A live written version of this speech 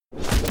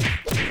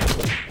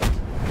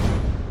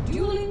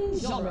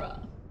genre.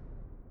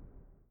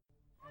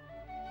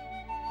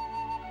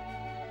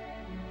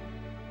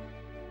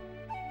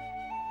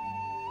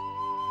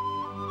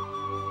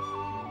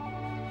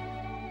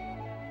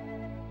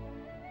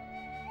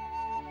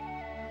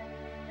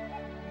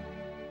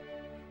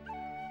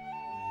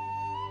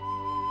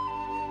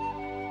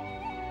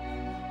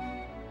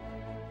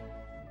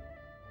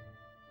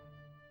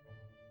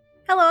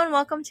 Hello and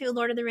welcome to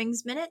Lord of the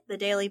Rings Minute, the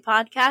daily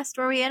podcast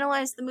where we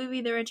analyze the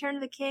movie The Return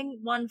of the King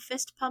one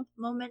fist pump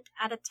moment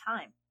at a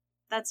time.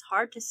 That's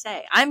hard to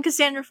say. I'm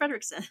Cassandra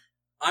Fredrickson.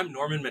 I'm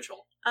Norman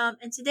Mitchell.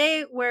 And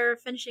today we're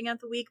finishing out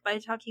the week by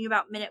talking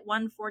about minute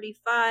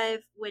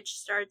 145, which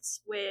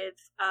starts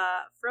with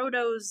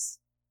Frodo's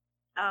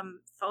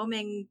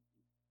foaming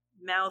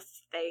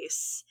mouth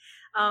face.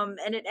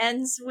 And it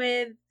ends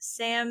with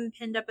Sam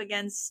pinned up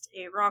against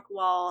a rock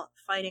wall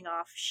fighting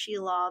off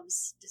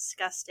Shelob's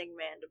disgusting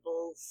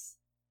mandibles.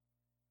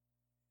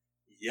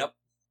 Yep.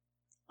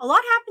 A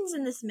lot happens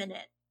in this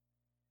minute.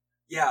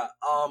 Yeah,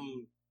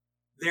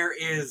 there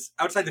is,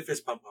 outside the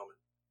fist pump moment,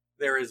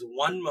 there is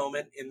one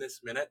moment in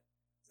this minute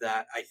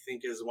that I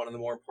think is one of the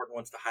more important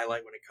ones to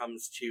highlight when it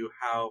comes to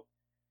how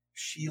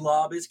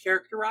Shelob is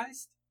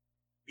characterized.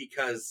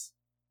 Because,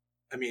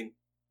 I mean,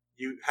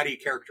 how do you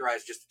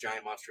characterize just a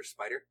giant monstrous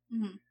spider?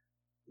 Mm-hmm.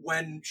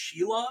 When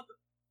Shelob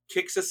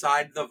kicks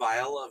aside the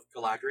vial of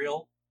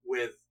Galadriel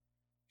with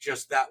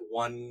just that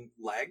one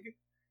leg,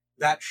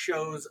 that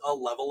shows a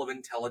level of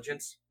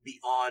intelligence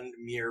beyond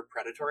mere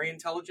predatory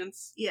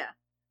intelligence. Yeah.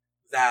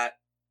 That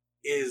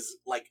is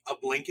like a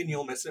blink and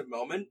you'll miss it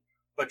moment,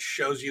 but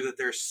shows you that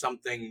there's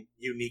something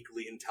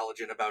uniquely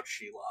intelligent about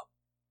Shelob.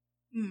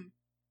 Mm.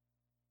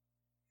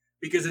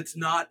 Because it's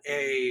not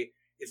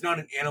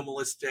an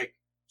animalistic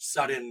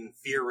sudden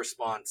fear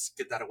response,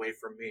 get that away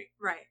from me.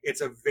 Right.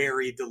 It's a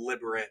very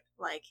deliberate,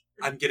 like,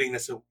 I'm getting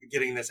this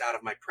out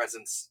of my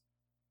presence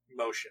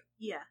motion.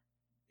 Yeah.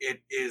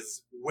 It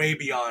is way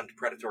beyond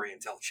predatory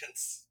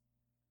intelligence.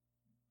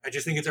 I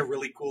just think it's a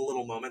really cool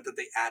little moment that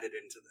they added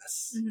into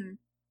this. Mm-hmm.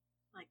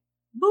 Like,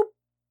 boop,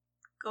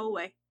 go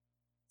away.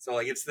 So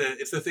like it's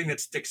the thing that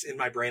sticks in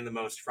my brain the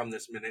most from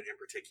this minute in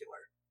particular.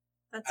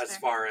 That's as fair.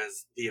 far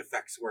as the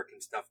effects work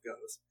and stuff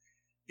goes.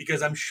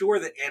 Because I'm sure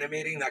that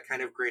animating that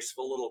kind of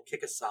graceful little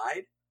kick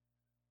aside,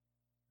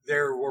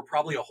 there were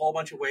probably a whole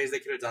bunch of ways they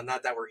could have done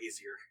that were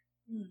easier.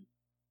 Mm.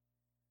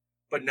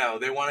 But no,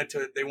 they wanted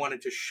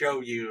to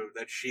show you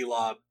that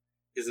Shelob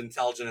is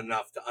intelligent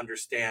enough to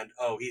understand,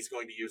 oh, he's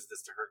going to use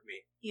this to hurt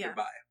me. Yeah.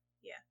 Goodbye.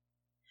 Yeah.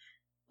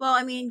 Well,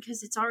 I mean,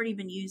 because it's already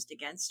been used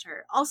against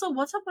her. Also,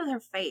 what's up with her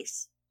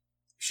face?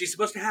 She's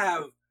supposed to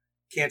have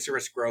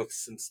cancerous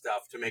growths and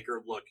stuff to make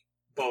her look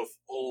both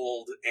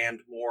old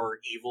and more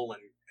evil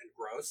and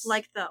gross.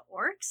 Like the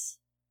orcs?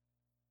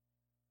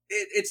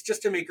 It's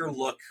just to make her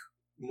look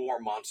more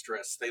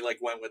monstrous. They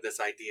went with this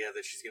idea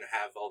that she's going to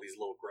have all these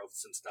little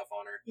growths and stuff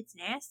on her. It's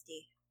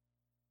nasty.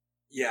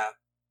 Yeah.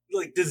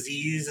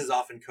 Disease is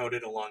often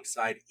coded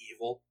alongside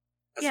evil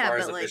as far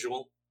as a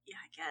visual. Yeah,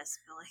 I guess,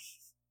 but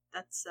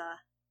that's, I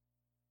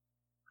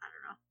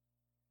don't know.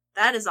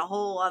 That is a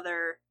whole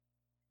other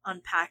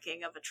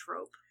unpacking of a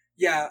trope.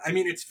 Yeah, I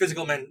mean, it's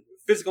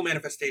physical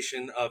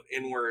manifestation of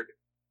inward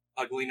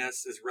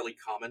ugliness is really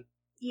common.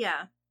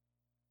 Yeah.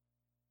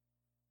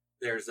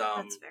 There's,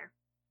 that's fair.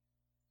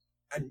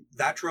 And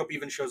that trope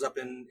even shows up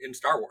in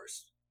Star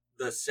Wars.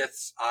 The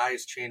Sith's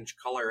eyes change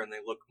color and they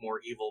look more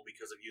evil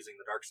because of using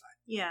the dark side.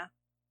 Yeah.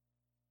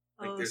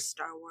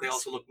 Star Wars. They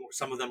also look more,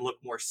 some of them look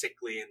more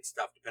sickly and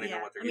stuff depending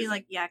on what they're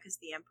using. Because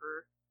the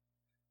Emperor.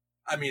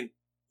 I mean,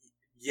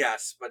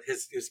 yes, but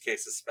his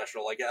case is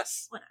special, I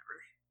guess. Whatever.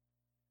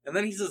 And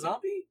then he's a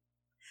zombie?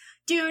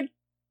 Dude.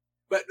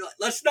 But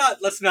let's not.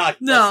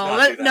 No.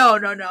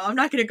 I'm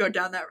not going to go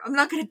down that. I'm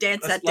not going to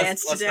dance that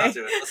dance today.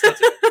 Let's not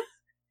do it.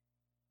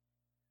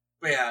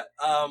 But yeah,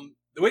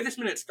 the way this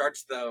minute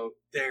starts, though,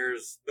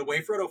 there's the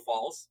way Frodo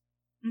falls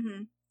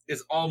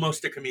is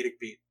almost a comedic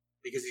beat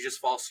because he just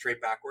falls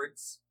straight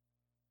backwards.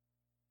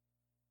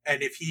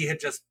 And if he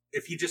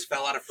just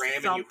fell out of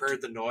frame and you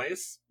heard the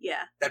noise,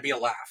 yeah, that'd be a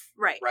laugh,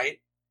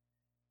 right?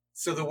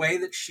 So the way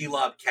that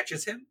Shelob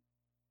catches him,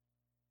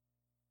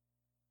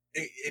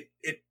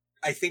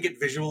 I think it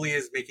visually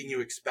is making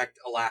you expect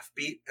a laugh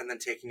beat and then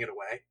taking it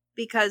away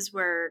because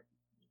we're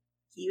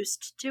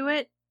used to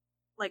it.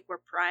 We're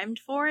primed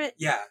for it?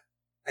 Yeah,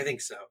 I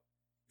think so.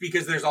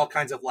 Because there's all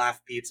kinds of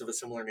laugh beats of a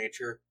similar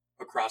nature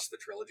across the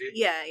trilogy.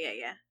 Yeah.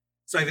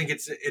 So I think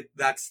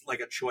that's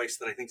a choice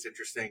that I think is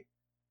interesting.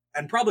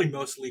 And probably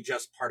mostly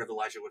just part of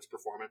Elijah Wood's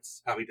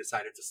performance, how he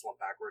decided to slump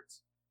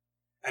backwards.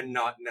 And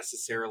not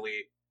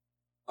necessarily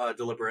a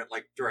deliberate,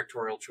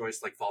 directorial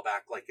choice, fall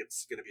back like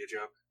it's going to be a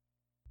joke.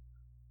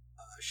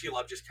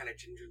 Shelob just kind of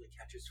gingerly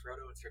catches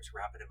Frodo and starts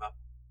wrapping him up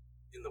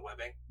in the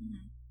webbing.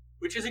 Mm-hmm.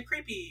 Which is a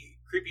creepy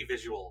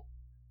visual.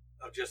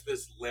 Of just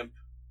this limp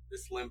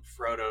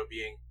Frodo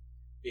being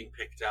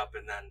picked up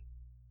and then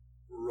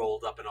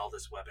rolled up in all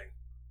this webbing.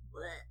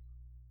 Blech.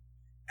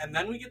 And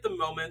then we get the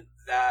moment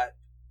that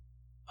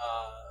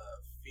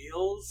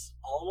feels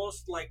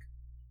almost like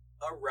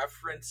a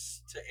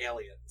reference to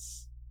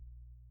Aliens.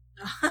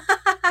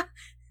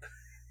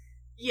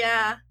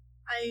 Yeah.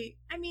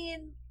 I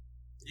mean,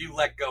 You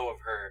let go of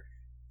her,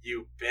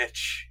 you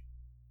bitch.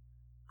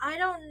 I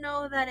don't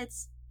know that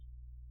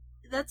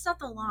that's not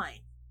the line.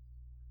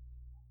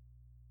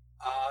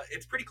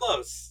 It's pretty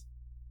close.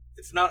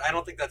 It's not. I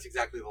don't think that's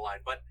exactly the line,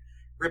 but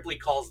Ripley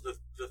calls the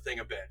thing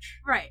a bitch.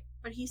 Right,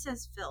 but he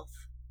says filth.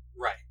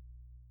 Right.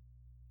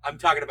 I'm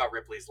talking about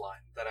Ripley's line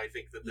that I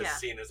think that this Yeah.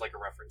 scene is like a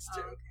reference to.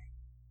 Oh, okay.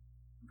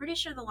 I'm pretty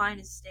sure the line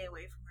is "Stay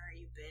away from her,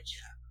 you bitch."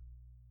 Yeah.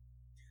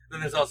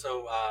 Then there's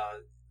also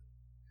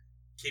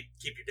keep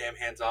your damn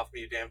hands off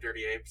me, you damn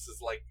dirty apes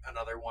is like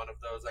another one of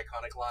those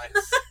iconic lines.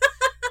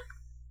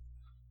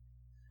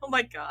 Oh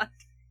my god.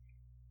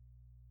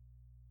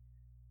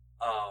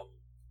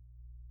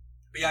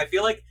 But yeah, I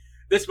feel like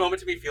this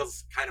moment to me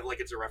feels kind of like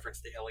it's a reference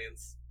to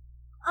Aliens,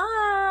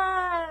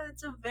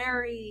 It's a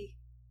very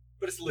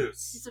but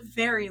it's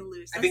very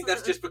loose. I think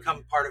that's just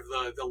become part of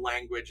the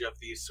language of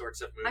these sorts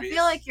of I movies.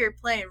 feel like you're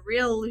playing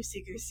real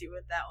loosey goosey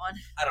with that one.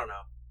 I don't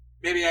know.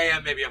 Maybe I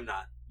am. Maybe I'm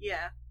not.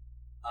 Yeah.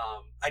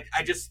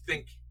 I just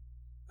think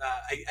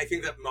I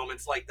think that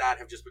moments like that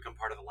have just become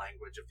part of the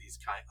language of these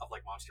kind of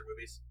like monster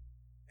movies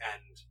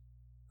and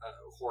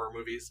horror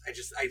movies.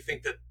 I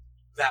think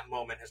that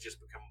moment has just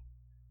become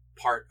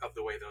part of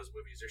the way those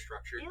movies are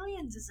structured.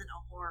 Aliens isn't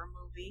a horror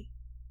movie.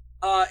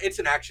 It's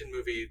an action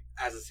movie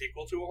as a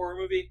sequel to a horror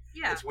movie.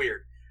 Yeah. It's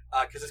weird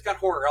because it's got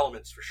horror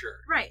elements for sure.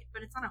 Right,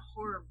 but it's not a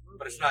horror movie.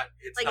 But it's not.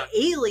 It's like not.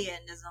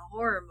 Alien is a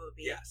horror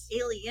movie. Yes.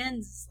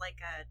 Aliens is like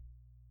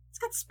it's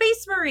got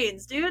space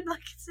marines, dude.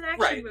 Like it's an action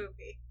Right.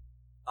 movie.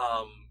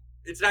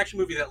 It's an action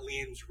movie that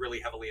leans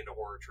really heavily into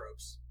horror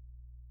tropes,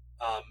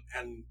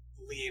 and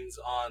leans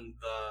on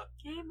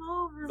Game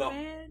over,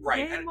 man.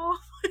 right, Game and- over.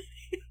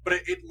 but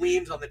it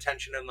leans on the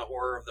tension and the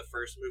horror of the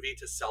first movie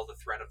to sell the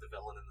threat of the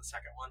villain in the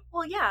second one.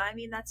 Well, yeah. I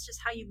mean, that's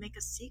just how you make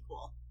a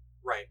sequel.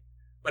 Right,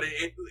 but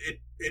it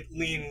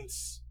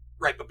leans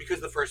right, but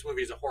because the first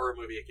movie is a horror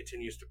movie, it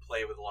continues to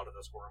play with a lot of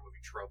those horror movie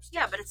tropes. to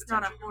Yeah, but keep it's the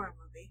not a tension horror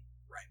going. movie.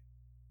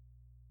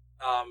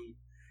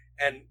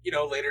 And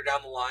later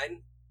down the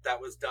line, that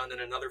was done in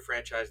another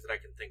franchise that I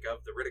can think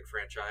of, the Riddick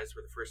franchise,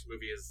 where the first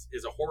movie is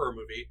a horror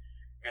movie,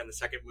 and the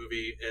second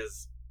movie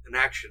is an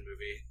action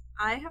movie.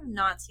 I have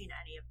not seen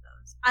any of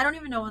those. I don't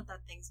even know what that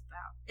thing's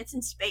about. It's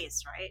in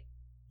space, right?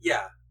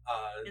 Yeah,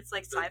 It's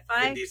like the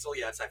sci-fi. Vin Diesel,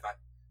 yeah, it's sci-fi.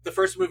 The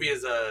first movie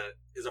is a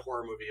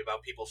horror movie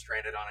about people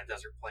stranded on a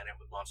desert planet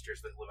with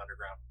monsters that live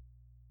underground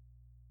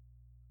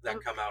that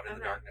come out in the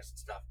Okay. darkness and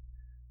stuff.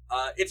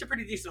 It's a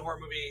pretty decent horror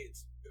movie.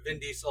 It's Vin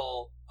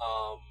Diesel.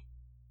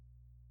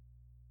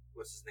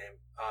 What's his name?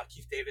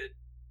 Keith David.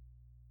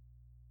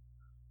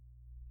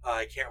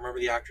 I can't remember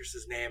the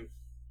actress's name.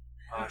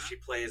 She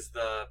plays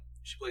the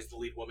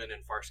lead woman in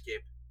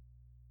Farscape.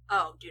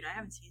 Oh, dude, I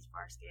haven't seen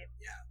Farscape.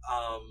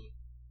 Yeah.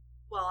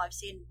 Well, I've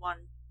seen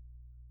one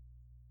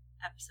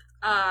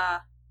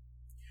episode.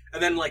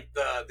 And then like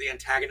the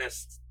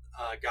antagonist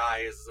guy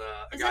is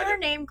a Is guy her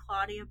name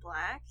Claudia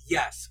Black?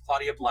 Yes,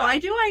 Claudia Black. Why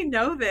do I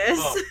know this?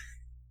 Boom.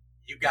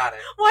 You got it.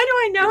 Why do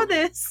I know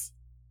this?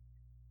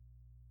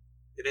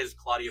 It is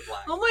Claudia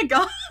Black. Oh my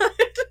god.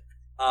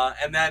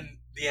 And then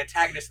the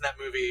antagonist in that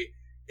movie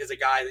is a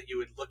guy that you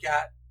would look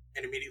at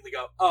and immediately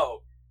go,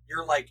 "Oh,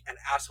 you're like an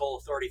asshole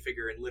authority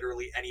figure in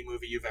literally any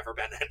movie you've ever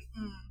been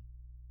in."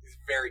 He's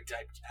very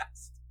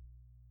typecast.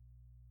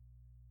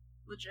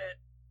 Legit.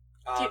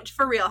 Uh, Dude,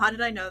 for real, how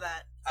did I know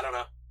that? I don't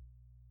know.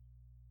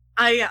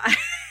 I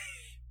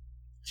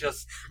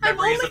Just I've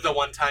memories only- of the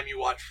one time you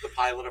watched the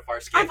pilot of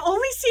Farscape. I've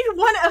only seen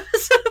one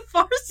episode of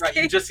Farscape. Right,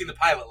 you just seen the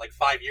pilot like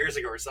 5 years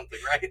ago or something,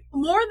 right?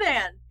 More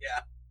than.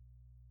 Yeah.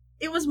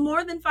 It was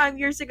more than 5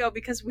 years ago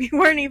because we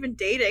weren't even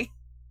dating.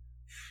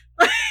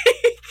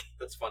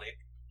 That's funny.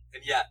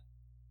 And yet,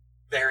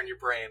 there in your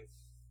brain.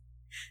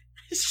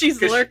 She's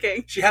 'Cause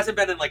lurking. She hasn't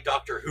been in like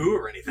Doctor Who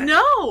or anything.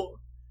 No!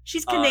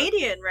 She's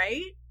Canadian,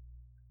 right?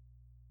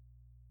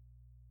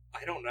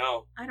 I don't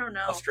know. I don't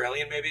know.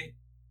 Australian, maybe?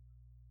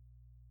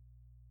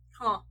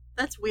 Huh.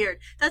 That's weird.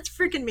 That's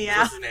freaking me out.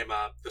 What's his name?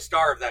 The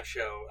star of that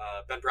show,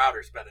 Ben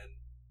Browder's been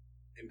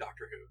in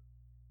Doctor Who.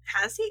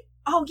 Has he?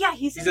 Oh, yeah,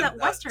 he's in that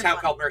Western Town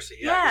one. Called Mercy.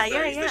 Yeah, he's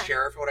yeah. the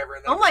sheriff or whatever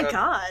in that Oh my episode.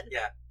 god.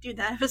 Yeah. Dude,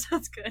 that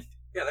episode's good.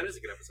 Yeah, that is a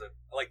good episode.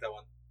 I like that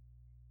one.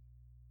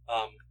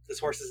 This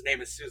horse's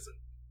name is Susan.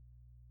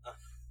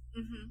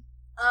 Mm-hmm.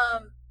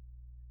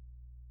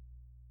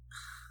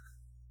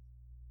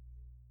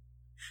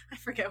 I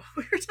forget what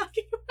we were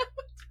talking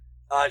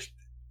about.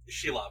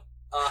 Sheila.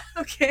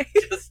 Okay.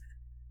 Just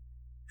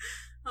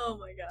Oh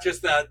my god.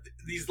 just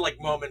these like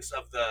moments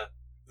of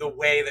the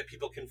way that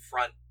people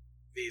confront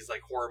these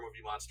like horror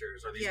movie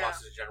monsters or these Yeah.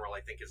 monsters in general,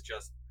 I think has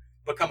just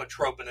become a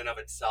trope in and of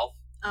itself.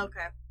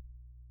 Okay.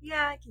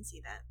 Yeah, I can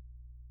see that.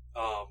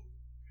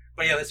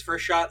 But yeah, this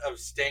first shot of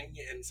Sting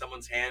in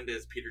someone's hand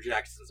is Peter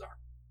Jackson's arm,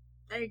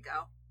 There you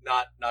go.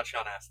 not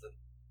Sean Astin.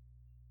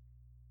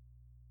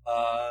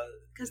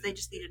 Because they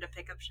just needed a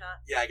pickup shot.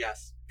 Yeah, I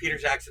guess Peter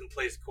Jackson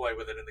plays coy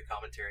with it in the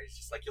commentary. It's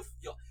just like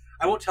you'll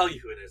I won't tell you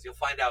who it is. You'll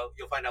find out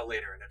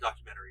later in a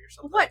documentary or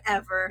something.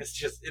 Whatever. It's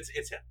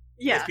him.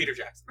 Yeah. It's Peter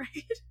Jackson.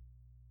 Right.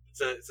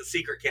 It's a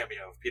secret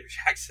cameo of Peter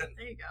Jackson.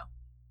 There you go.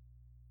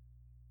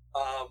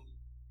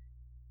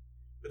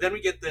 But then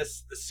we get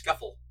this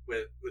scuffle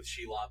with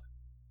Shelob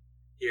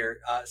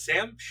here.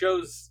 Sam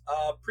shows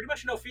pretty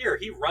much no fear.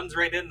 He runs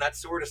right in, that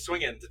sword is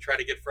swinging to try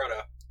to get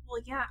Frodo.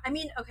 Well, yeah. I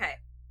mean, okay.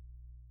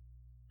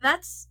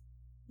 That's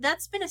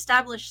been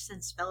established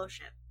since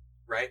Fellowship.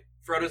 Right?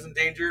 Frodo's in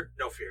danger,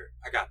 no fear.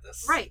 I got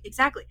this. Right,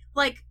 exactly.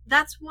 Like,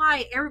 that's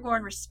why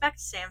Aragorn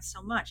respects Sam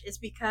so much. Is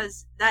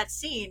because that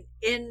scene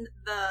in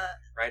the...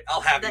 Right?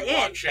 I'll have the you, inn.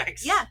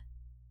 Longshanks. Yeah.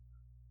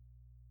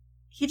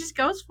 He just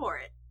goes for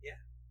it. Yeah.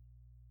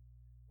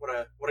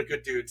 What a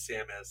good dude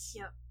Sam is.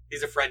 Yep.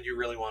 He's a friend you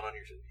really want around.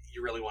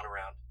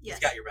 Yes.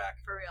 He's got your back.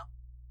 For real.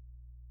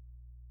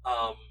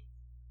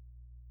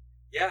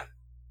 Yeah.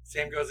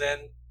 Sam goes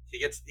in. He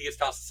gets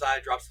tossed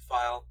aside, drops the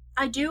file.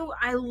 I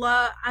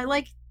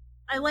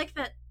like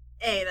that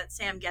that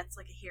Sam gets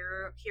like a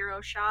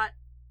hero shot.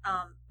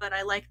 But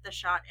I like the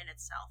shot in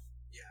itself.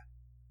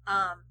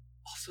 Yeah.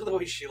 Also the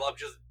way Shelob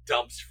just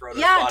dumps Frodo's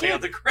yeah, body dude.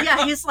 on the ground.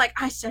 Yeah, he's like,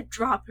 I said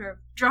drop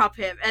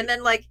him. And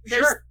then like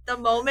there's Sure. the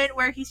moment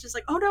where he's just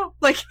like, oh no,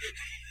 like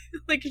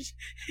like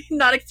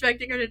not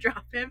expecting her to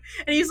drop him.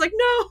 And he's like,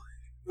 no.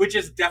 Which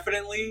is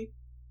definitely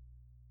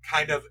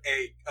kind of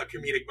a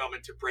comedic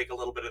moment to break a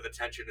little bit of the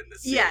tension in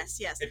this scene. Yes.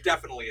 It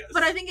definitely is.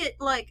 But I think it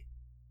like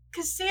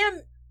because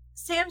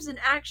Sam's in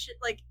action,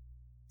 like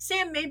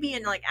Sam may be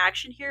in like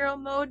action hero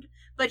mode,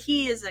 but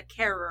he is a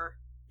carer.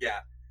 Yeah.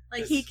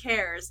 Like he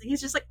cares.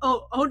 He's just like,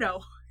 oh no.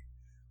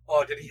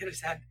 Oh, did he hit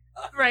his head?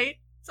 Right.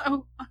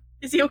 So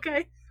is he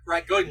okay?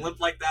 Right, going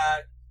limp like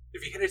that.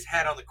 If he hit his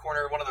head on the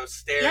corner of one of those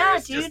stairs, Yeah,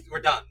 dude. we're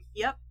done.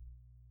 Yep.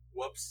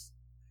 Whoops.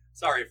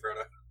 Sorry,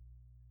 Frodo.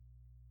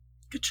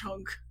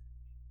 Ka-chunk.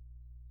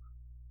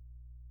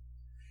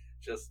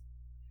 And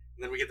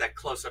then we get that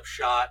close-up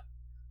shot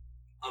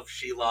of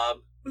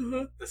Shelob.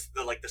 Mm-hmm.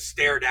 The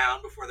stare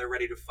down before they're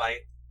ready to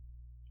fight.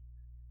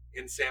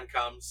 In Sam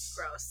comes.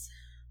 Gross.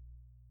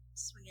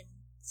 Swinging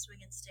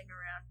Sting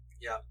around.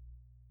 Yeah.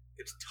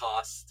 Gets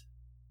tossed.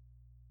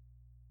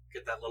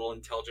 Get that little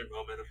intelligent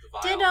moment of the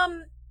vial.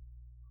 Did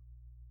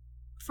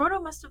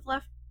Frodo must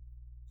have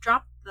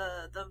dropped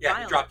the Yeah,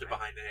 vial, he dropped it right?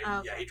 behind it. Oh,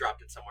 okay. Yeah, he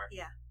dropped it somewhere.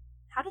 Yeah.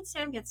 How did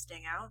Sam get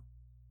Sting out?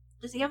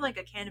 Does he have like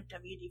a can of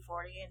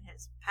WD-40 in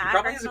his He pack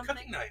probably or has something? a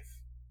cooking knife.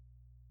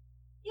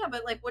 Yeah,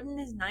 but like, wouldn't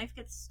his knife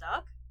get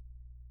stuck?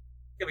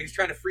 Yeah, but he's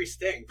trying to free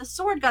Sting. The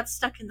sword got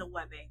stuck in the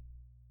webbing.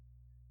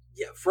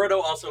 Yeah,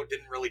 Frodo also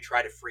didn't really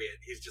try to free it.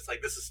 He's just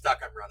like, this is stuck,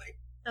 I'm running.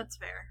 That's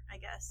fair, I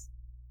guess.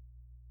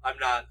 I'm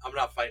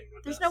not fighting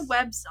with There's this. no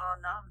webs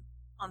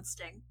on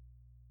Sting.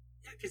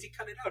 Yeah, because he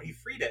cut it out. He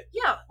freed it.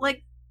 Yeah,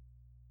 like,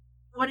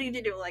 what do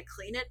you do? Like,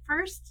 clean it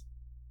first?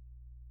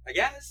 I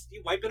guess.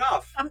 You wipe it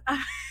off.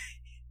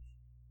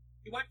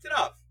 He wiped it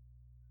off.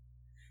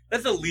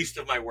 That's the least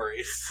of my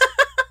worries.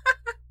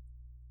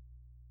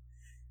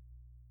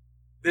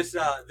 This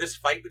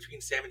fight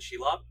between Sam and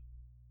Shelob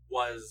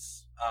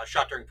was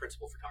shot during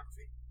principal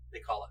photography. They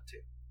call it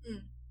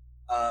too.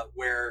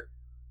 Where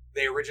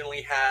they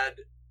originally had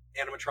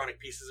animatronic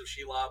pieces of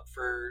Shelob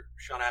for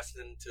Sean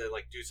Astin to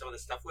like do some of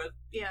this stuff with.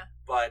 Yeah.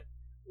 But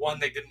one,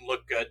 they didn't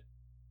look good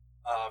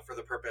for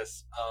the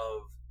purpose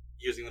of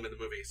using them in the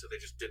movie, so they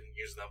just didn't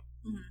use them.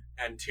 Mm-hmm.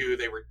 And two,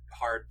 they were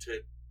hard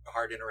to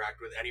interact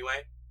with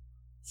anyway.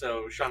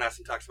 So Sean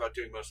Astin talks about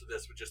doing most of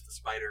this with just the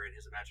spider in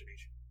his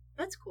imagination.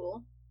 That's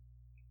cool.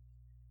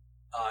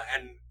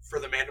 And for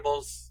the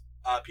mandibles,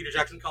 Peter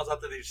Jackson calls out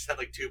that they just had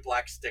like 2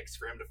 black sticks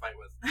for him to fight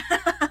with.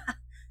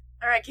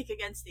 All right, kick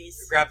against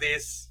these. Grab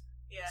these.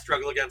 Yeah.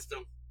 Struggle against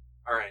them.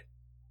 All right.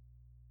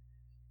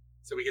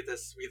 So we get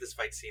this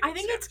fight scene. I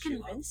think Sam it's and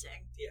Shelob.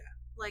 convincing. Yeah.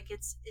 Like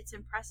it's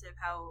impressive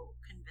how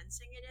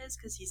convincing it is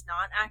because he's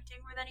not acting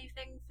with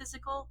anything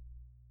physical.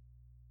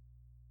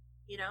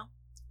 You know.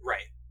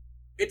 Right.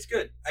 It's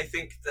good. I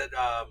think that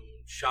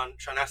Sean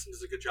Astin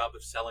does a good job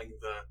of selling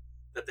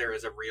that there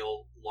is a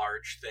real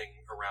large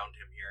thing around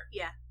him here.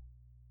 Yeah.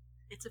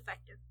 It's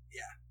effective.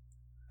 Yeah.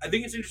 I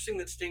think it's interesting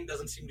that Sting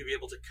doesn't seem to be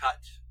able to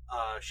cut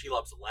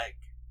Shelob's leg.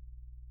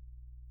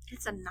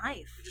 It's a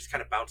knife. It just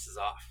kind of bounces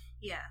off.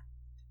 Yeah.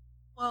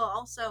 Well,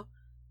 also,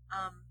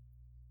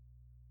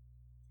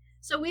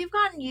 so we've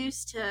gotten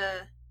used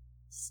to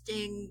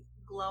Sting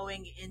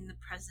glowing in the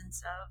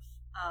presence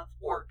of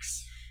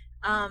Orcs.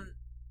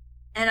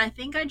 And I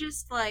think I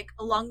just, like,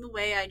 along the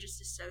way, I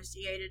just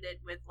associated it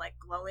with, like,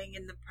 glowing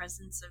in the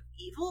presence of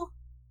evil.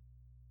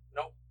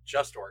 Nope,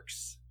 just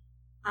orcs.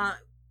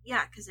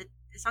 Yeah, because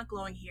it's not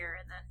glowing here,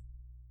 and then,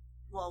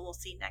 well, we'll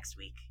see next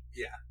week.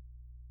 Yeah.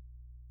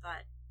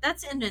 But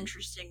that's an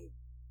interesting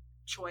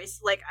choice.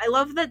 Like, I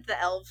love that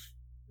the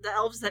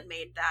elves that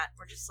made that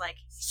were just like,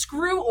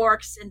 screw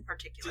orcs in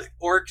particular. Just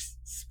orcs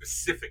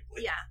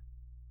specifically. Yeah.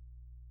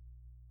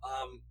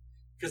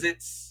 Because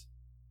it's,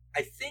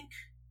 I think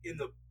in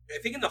the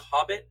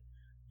Hobbit,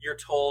 you're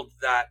told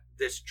that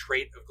this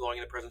trait of glowing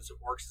in the presence of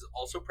orcs is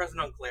also present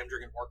on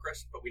Glamdring and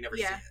Orcrist, but we never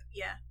see it.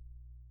 Yeah.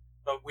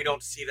 But we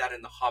don't see that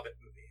in the Hobbit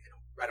movie.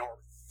 I don't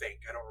think.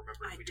 I don't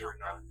remember if we do or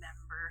not.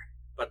 Remember.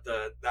 but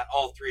that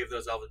all three of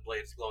those elven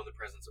blades glow in the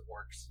presence of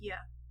orcs. Yeah.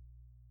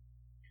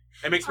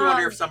 It makes me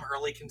wonder if some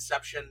early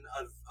conception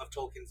of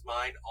Tolkien's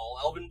mind, all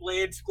elven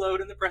blades glowed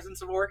in the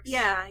presence of orcs.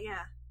 Yeah,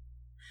 yeah.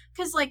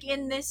 Because, like,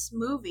 in this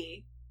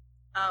movie,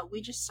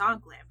 we just saw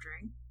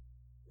Glamdring.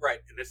 Right,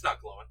 and it's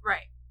not glowing.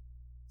 Right.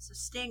 So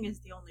Sting is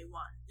the only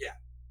one. Yeah.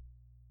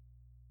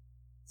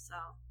 So.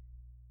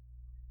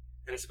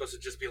 And it's supposed to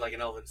just be like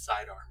an elven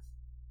sidearm.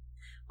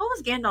 What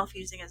was Gandalf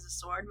using as a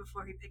sword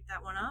before he picked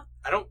that one up?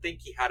 I don't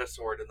think he had a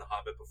sword in The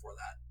Hobbit before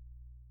that.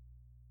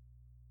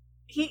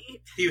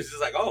 He was just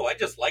like, oh, I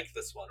just like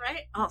this one.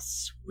 Right? Oh,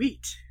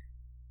 sweet.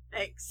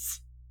 Thanks.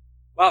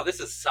 Wow,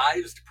 this is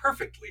sized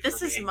perfectly for me.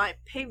 This is my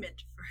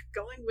payment for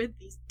going with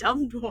these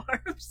dumb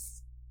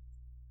dwarves.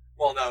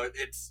 Well, no,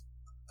 it's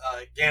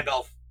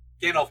Gandalf.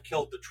 Gandalf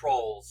killed the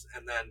trolls,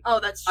 and then oh,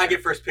 that's true. I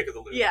get first pick of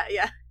the loot. Yeah,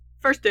 yeah.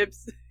 First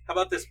dibs. How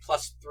about this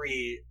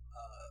 +3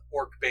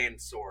 orc bane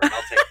sword?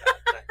 I'll take that.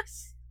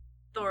 Thanks.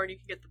 Thorn, you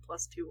can get the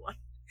 +2 one.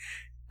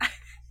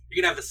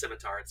 You can have the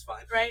scimitar. It's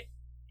fine. Right?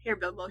 Here,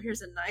 Bilbo.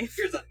 Here's a knife.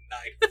 Here's a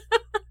knife.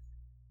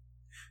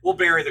 We'll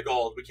bury the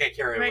gold. We can't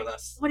carry it with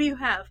us. What do you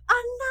have? A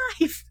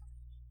knife.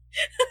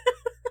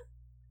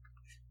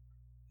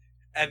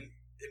 And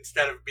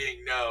instead of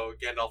being no,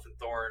 Gandalf and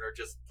Thorin are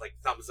just like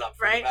thumbs up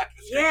from the back of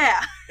the stick.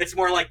 Yeah. It's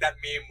more like that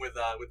meme with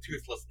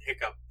Toothless and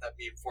Hiccup. That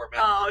meme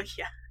format. Oh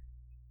yeah.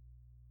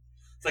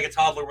 It's like a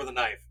toddler with a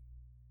knife.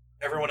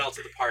 Everyone else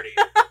at the party.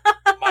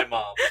 My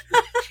mom.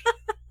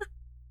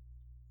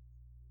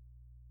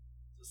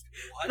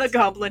 What? The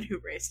goblin who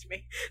raised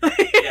me.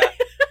 Yeah.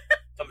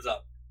 Thumbs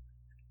up.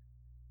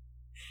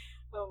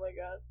 Oh my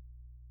god.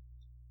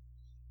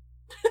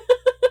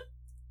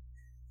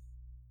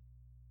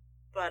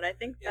 But I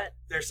think that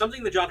there's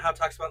something that John Howe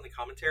talks about in the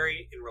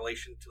commentary in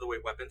relation to the way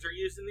weapons are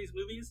used in these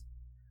movies,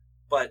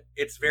 but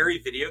it's very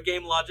video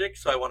game logic,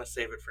 so I want to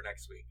save it for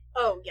next week.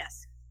 Oh,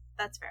 yes.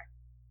 That's fair.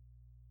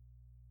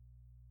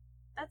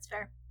 That's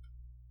fair.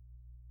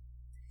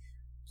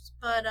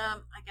 But I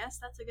guess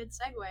that's a good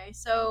segue.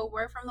 So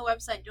we're from the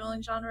website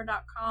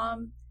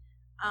duelinggenre.com.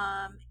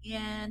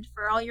 And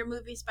for all your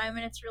Movies by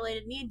Minutes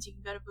related needs, you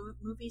can go to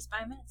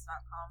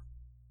moviesbyminutes.com.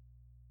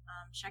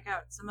 Check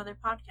out some other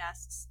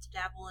podcasts to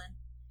dabble in.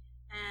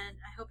 And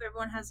I hope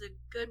everyone has a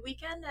good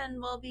weekend, and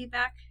we'll be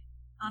back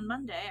on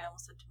Monday. I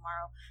almost said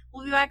tomorrow.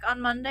 We'll be back on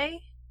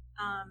Monday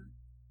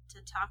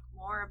to talk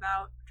more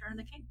about Return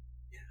of the King.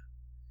 Yeah.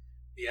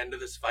 The end of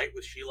this fight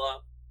with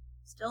Shelob.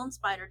 Still in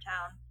Spider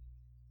Town.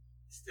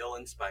 Still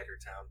in Spider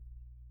Town.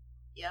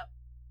 Yep.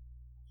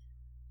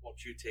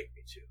 Won't you take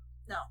me to?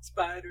 No.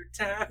 Spider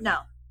Town. No.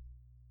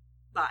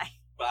 Bye.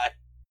 Bye.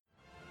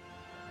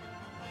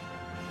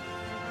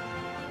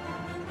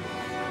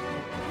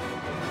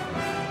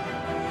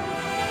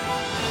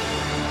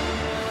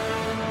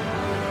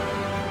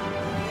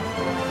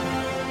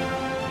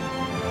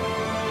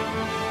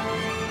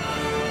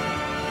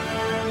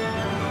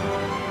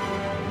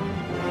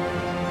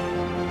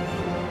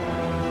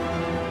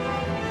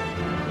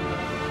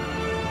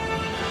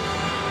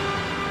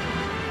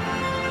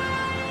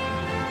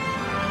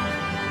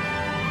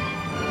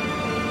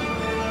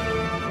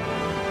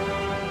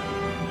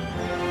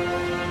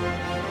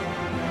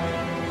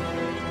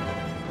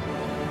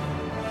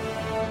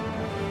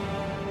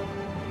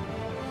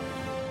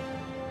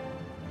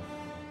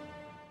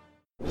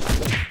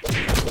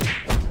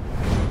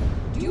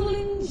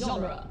 Dueling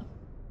Genre.